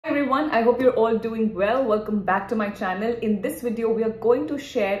everyone, I hope you're all doing well. Welcome back to my channel. In this video, we are going to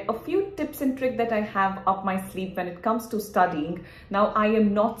share a few tips and tricks that I have up my sleeve when it comes to studying. Now, I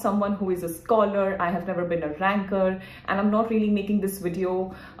am not someone who is a scholar. I have never been a ranker, and I'm not really making this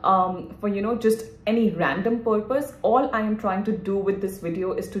video for just any random purpose. All I am trying to do with this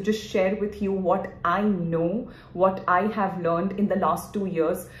video is to just share with you what I know, what I have learned in the last 2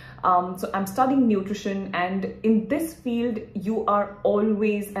 years. So I'm studying nutrition, and in this field you are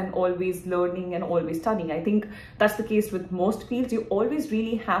always learning and always studying. I think that's the case with most fields. You always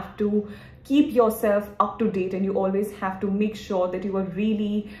really have to keep yourself up to date, and you always have to make sure that you are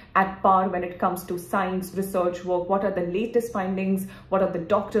really at par when it comes to science, research work, what are the latest findings, what are the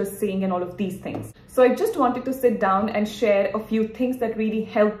doctors saying, and all of these things. So I just wanted to sit down and share a few things that really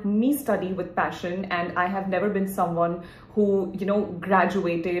help me study with passion. And I have never been someone who,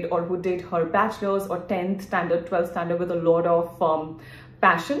 graduated or who did her bachelor's or 10th standard, 12th standard with a lot of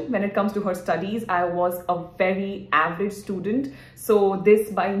passion when it comes to her studies. I was a very average student. So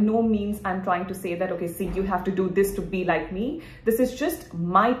this by no means I'm trying to say that, okay, see, you have to do this to be like me. This is just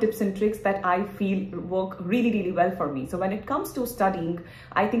my tips and tricks that I feel work really, really well for me. So when it comes to studying,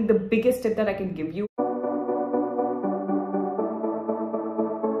 I think the biggest tip that I can give you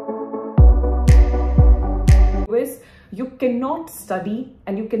is you cannot study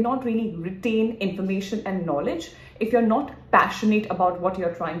and you cannot really retain information and knowledge if you're not passionate about what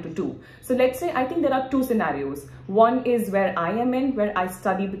you're trying to do. So let's say, I think there are two scenarios. One is where I am in, where I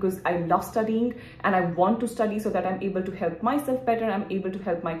study because I love studying and I want to study so that I'm able to help myself better, I'm able to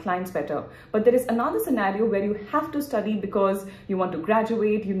help my clients better. But there is another scenario where you have to study because you want to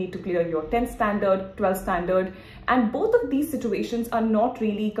graduate, you need to clear your 10th standard, 12th standard. And both of these situations are not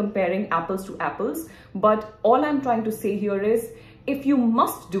really comparing apples to apples. But all I'm trying to say here is, if you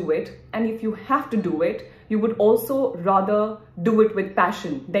must do it and if you have to do it, you would also rather do it with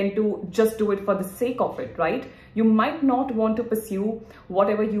passion than to just do it for the sake of it, right? You might not want to pursue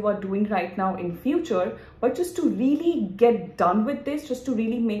whatever you are doing right now in future, but just to really get done with this, just to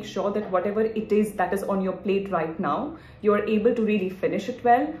really make sure that whatever it is that is on your plate right now, you are able to really finish it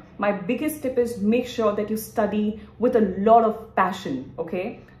well. My biggest tip is make sure that you study with a lot of passion,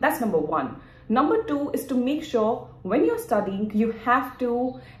 okay? That's number one. Number two is to make sure when you're studying, you have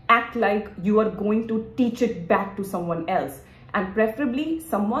to act like you are going to teach it back to someone else, and preferably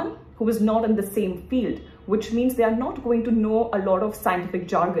someone who is not in the same field, which means they are not going to know a lot of scientific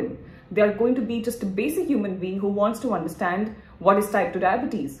jargon. They are going to be just a basic human being who wants to understand what is type 2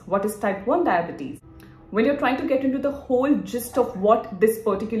 diabetes, what is type 1 diabetes. When you're trying to get into the whole gist of what this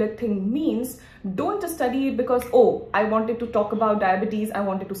particular thing means, don't just study it because, oh, I wanted to talk about diabetes, I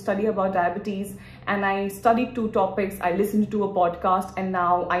wanted to study about diabetes, and I studied 2 topics, I listened to a podcast, and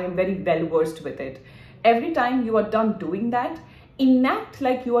now I am very well versed with it. Every time you are done doing that, enact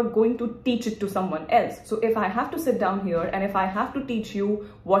like you are going to teach it to someone else. So if I have to sit down here and if I have to teach you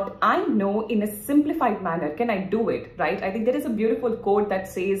what I know in a simplified manner, can I do it, right? I think there is a beautiful quote that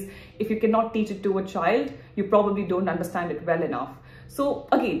says, if you cannot teach it to a child, you probably don't understand it well enough. So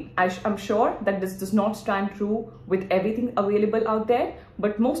again, I'm sure that this does not stand true with everything available out there,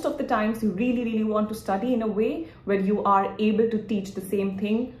 but most of the times you really, really want to study in a way where you are able to teach the same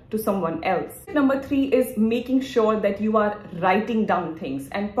thing to someone else. Number 3 is making sure that you are writing down things,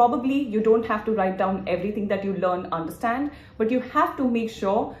 and probably you don't have to write down everything that you learn, understand, but you have to make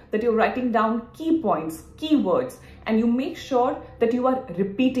sure that you're writing down key points, keywords, and you make sure that you are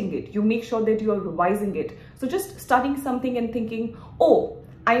repeating it. You make sure that you are revising it. So just studying something and thinking, oh,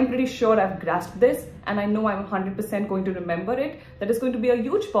 I am pretty sure I've grasped this and I know I'm 100% going to remember it. That is going to be a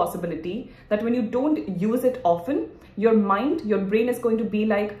huge possibility that when you don't use it often, your mind, your brain is going to be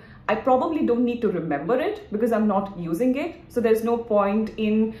like, I probably don't need to remember it because I'm not using it. So there's no point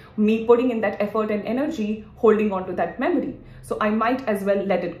in me putting in that effort and energy holding on to that memory. So I might as well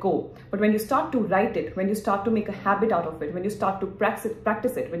let it go. But when you start to write it, when you start to make a habit out of it, when you start to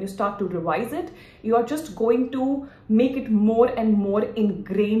practice it, when you start to revise it, you are just going to make it more and more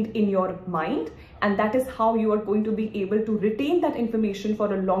ingrained in your mind. And that is how you are going to be able to retain that information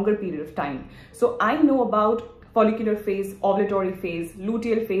for a longer period of time. So I know about follicular phase, ovulatory phase,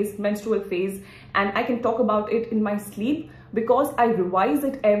 luteal phase, menstrual phase, and I can talk about it in my sleep because I revise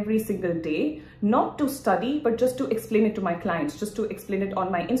it every single day, not to study, but just to explain it to my clients, just to explain it on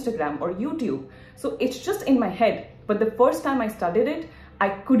my Instagram or YouTube. So it's just in my head. But the first time I studied it, I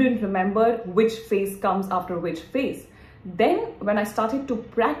couldn't remember which phase comes after which phase. Then when I started to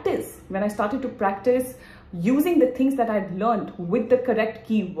practice, using the things that I'd learned with the correct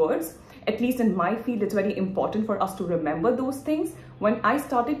keywords, at least in my field, it's very important for us to remember those things. when I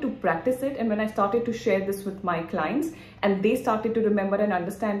started to practice it and when I started to share this with my clients and they started to remember and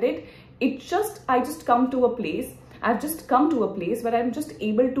understand it, I've just come to a place where I'm just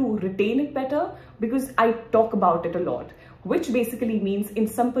able to retain it better because I talk about it a lot. Which basically means, in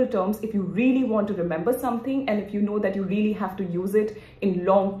simple terms, if you really want to remember something and if you know that you really have to use it in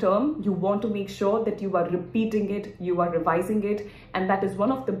long term, you want to make sure that you are repeating it, you are revising it, and that is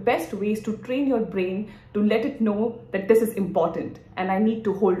one of the best ways to train your brain to let it know that this is important and I need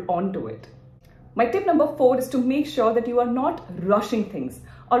to hold on to it. My tip number 4 is to make sure that you are not rushing things.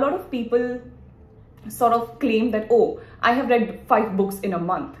 A lot of people sort of claim that, oh, I have read 5 books in a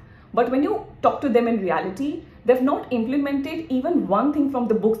month. But when you talk to them in reality, they've not implemented even one thing from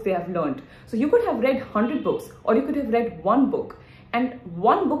the books they have learned. So you could have read 100 books or you could have read 1 book, and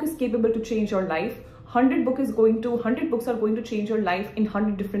 1 book is capable to change your life. 100 books are going to change your life in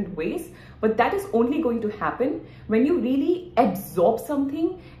 100 different ways, but that is only going to happen when you really absorb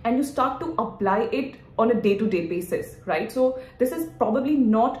something and you start to apply it on a day-to-day basis, right? So this is probably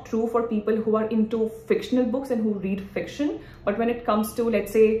not true for people who are into fictional books and who read fiction, but when it comes to,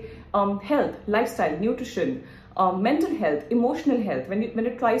 let's say, health, lifestyle, nutrition, mental health, emotional health, when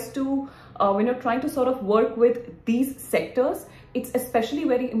you're trying to sort of work with these sectors, it's especially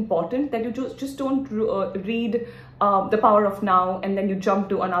very important that you just don't read The Power of Now and then you jump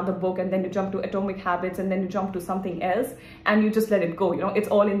to another book and then you jump to Atomic Habits and then you jump to something else and you just let it go. It's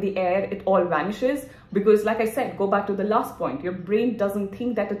all in the air, it all vanishes, because like I said, go back to the last point, your brain doesn't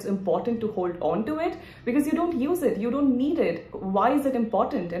think that it's important to hold on to it because you don't use it, you don't need it. Why is it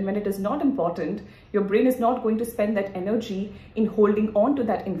important? And when it is not important, your brain is not going to spend that energy in holding on to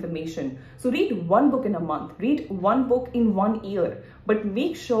that information. So read 1 book in a month, read 1 book in 1 year, but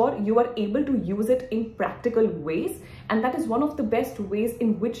make sure you are able to use it in practical ways. And that is one of the best ways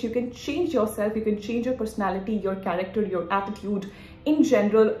in which you can change yourself, you can change your personality, your character, your attitude, in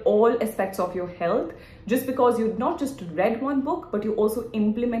general, all aspects of your health, just because you not just read 1 book, but you also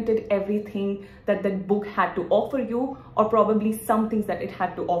implemented everything that that book had to offer you, or probably some things that it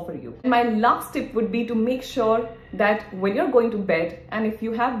had to offer you. My last tip would be to make sure that when you're going to bed, and if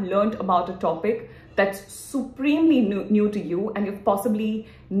you have learned about a topic that's supremely new to you and you've possibly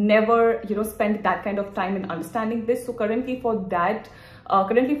never spent that kind of time in understanding this. So currently for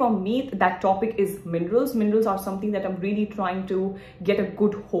me, that topic is minerals. Minerals are something that I'm really trying to get a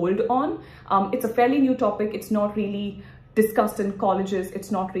good hold on. It's a fairly new topic. It's not really discussed in colleges.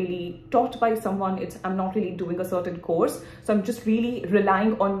 It's not really taught by someone. I'm not really doing a certain course. So I'm just really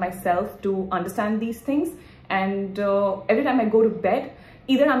relying on myself to understand these things. And every time I go to bed,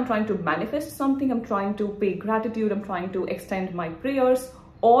 either I'm trying to manifest something, I'm trying to pay gratitude, I'm trying to extend my prayers,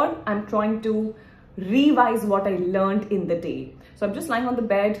 or I'm trying to revise what I learned in the day. So I'm just lying on the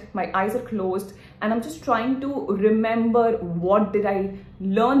bed, my eyes are closed, and I'm just trying to remember, what did I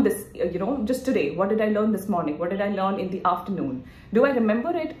learn this, just today? What did I learn this morning? What did I learn in the afternoon? Do I remember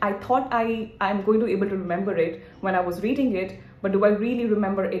it? I thought I'm going to be able to remember it when I was reading it, but do I really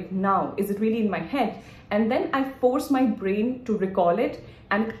remember it now? Is it really in my head? And then I force my brain to recall it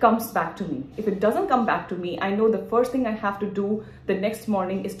and it comes back to me. If it doesn't come back to me, I know the first thing I have to do the next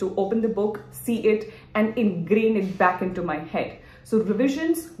morning is to open the book, see it, and ingrain it back into my head. So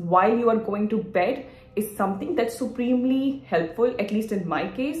revisions while you are going to bed is something that's supremely helpful, at least in my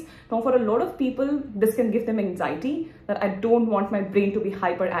case. Now, for a lot of people, this can give them anxiety, that I don't want my brain to be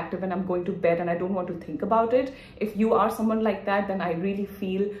hyperactive when I'm going to bed and I don't want to think about it. If you are someone like that, then I really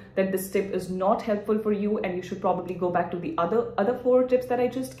feel that this tip is not helpful for you and you should probably go back to the other 4 tips that I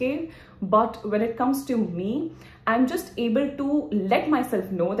just gave. But when it comes to me, I'm just able to let myself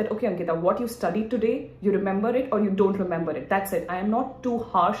know that, okay, Ankita, what you studied today, you remember it or you don't remember it. That's it. I am not too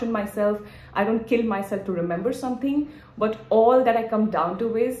harsh on myself. I don't kill myself to remember something, but all that I come down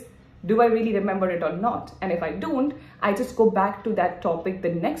to is, do I really remember it or not? And if I don't, I just go back to that topic the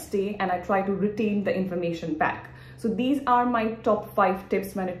next day and I try to retain the information back. So these are my top 5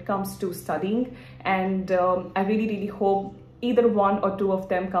 tips when it comes to studying. And I really hope either 1 or 2 of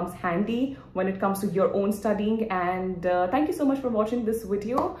them comes handy when it comes to your own studying. And thank you so much for watching this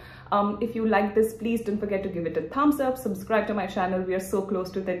video. If you like this, please don't forget to give it a thumbs up, subscribe to my channel. We are so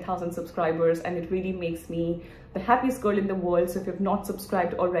close to 10,000 subscribers and it really makes me the happiest girl in the world. So if you've not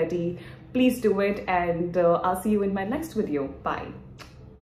subscribed already, please do it, and I'll see you in my next video. Bye.